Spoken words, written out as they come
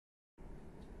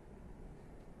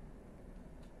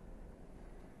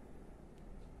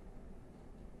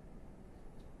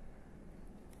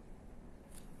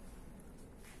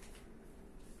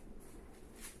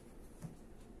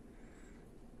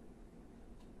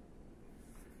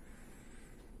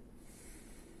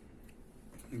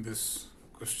This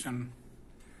question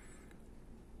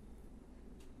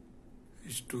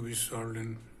is to be solved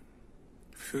in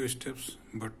few steps,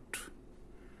 but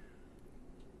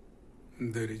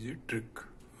there is a trick,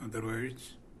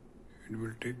 otherwise it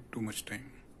will take too much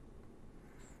time.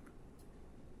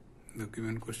 The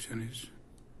given question is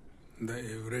the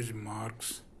average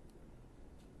marks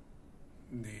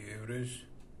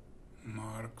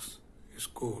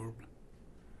scored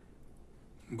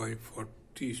by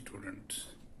 40 students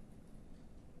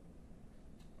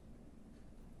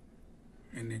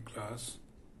in a class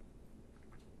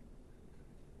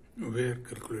were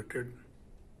calculated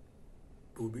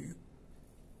to be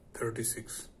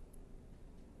 36.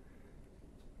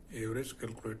 Average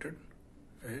calculated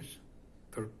as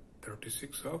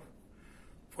 36 of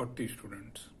 40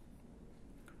 students.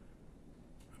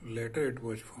 Later it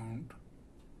was found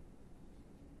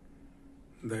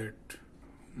that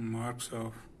marks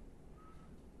of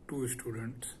 2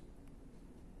 students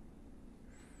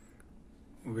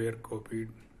were copied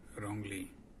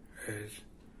wrongly as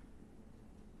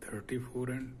 34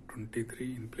 and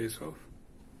 23 in place of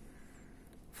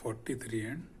 43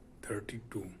 and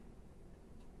 32.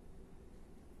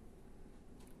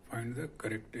 Find the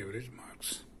correct average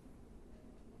marks.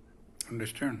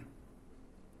 Understand?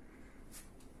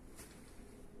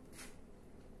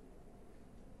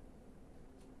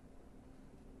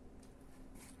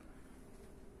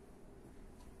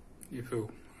 If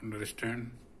you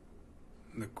understand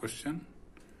the question,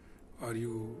 or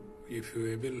if you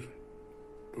are able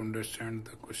to understand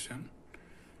the question,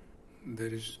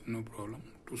 there is no problem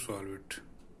to solve it.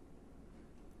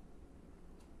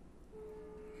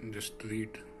 Just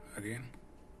read again.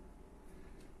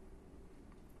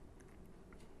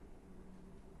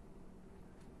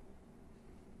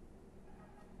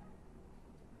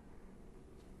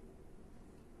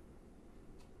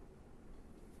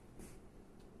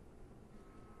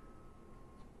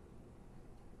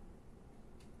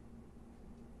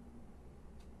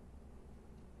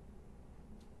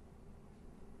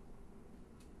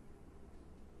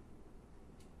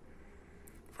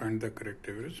 Find the correct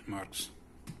average marks.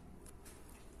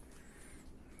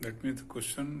 That means the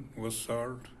question was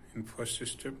solved in first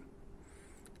step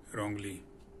wrongly.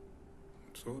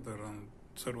 So the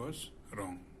answer was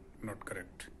wrong, not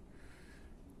correct.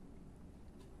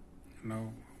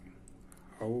 Now,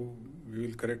 how we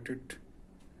will correct it?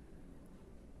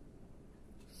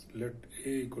 Let A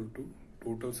equal to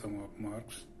total sum of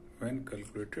marks when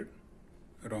calculated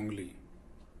wrongly.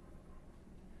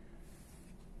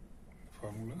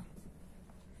 Formula: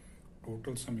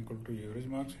 total sum equal to average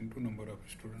marks into number of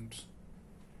students.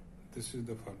 This is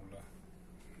the formula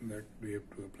that we have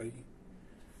to apply.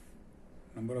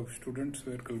 Number of students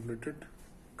were calculated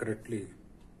correctly.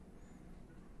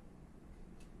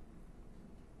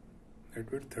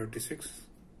 That was 36,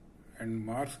 and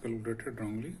marks calculated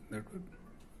wrongly, that was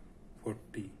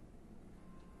 40.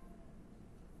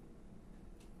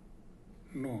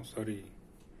 No, sorry,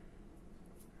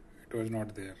 it was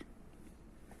not there.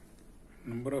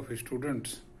 Number of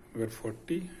students were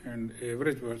 40 and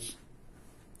average was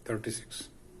 36.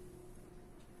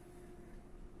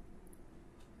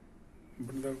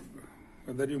 But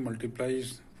whether you multiply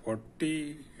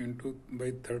 40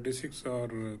 by 36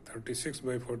 or 36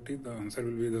 by 40, the answer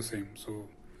will be the same. So,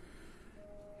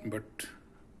 but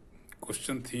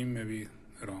question theme may be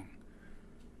wrong.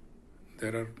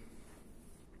 There are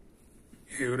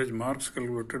average marks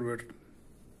calculated were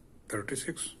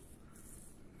 36.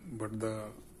 But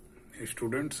the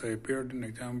students appeared in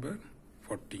exam were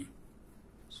 40.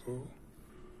 So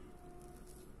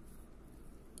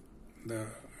the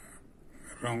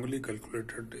wrongly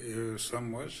calculated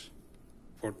sum was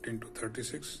 40 into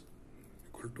 36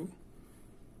 equal to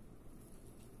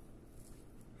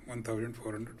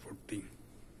 1440.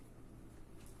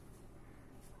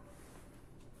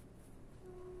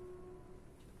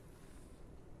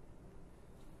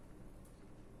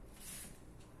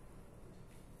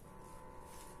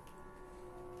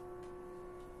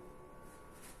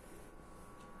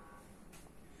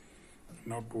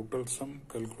 Now total sum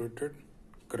calculated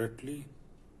correctly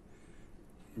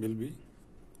will be,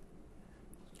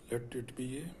 let it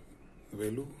be a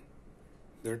value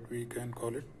that we can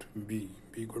call it B.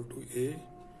 B equal to A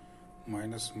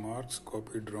minus marks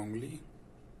copied wrongly.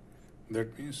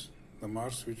 That means the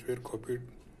marks which were copied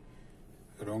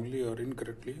wrongly or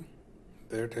incorrectly,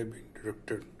 that have been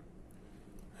deducted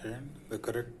and the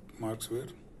correct marks were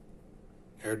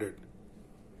added.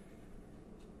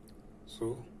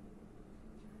 So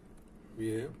we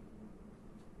have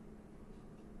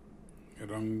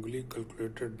wrongly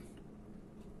calculated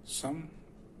sum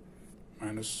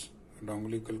minus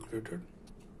wrongly calculated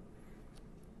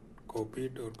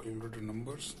copied or calculated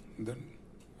numbers, then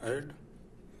add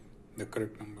the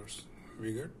correct numbers.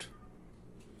 We get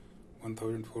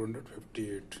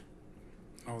 1458.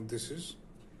 Now this is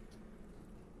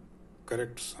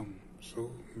correct sum,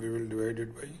 so we will divide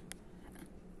it by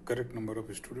correct number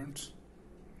of students,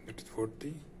 that is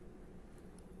 40.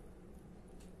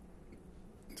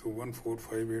 So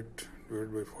 1458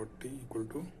 divided by 40 equal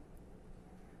to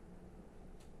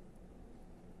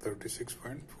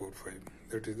 36.45.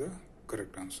 That is the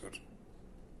correct answer.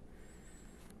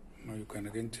 Now you can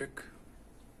again check.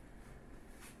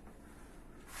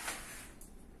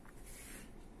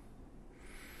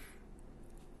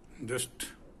 Just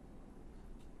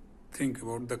think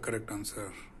about the correct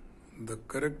answer. The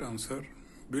correct answer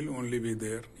will only be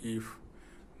there if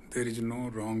there is no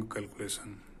wrong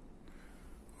calculation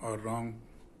or wrongly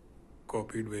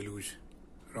copied values.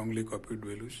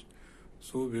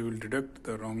 So we will deduct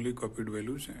the wrongly copied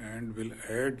values and will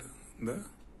add the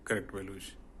correct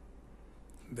values.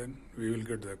 Then we will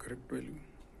get the correct value,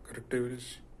 correct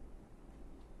average.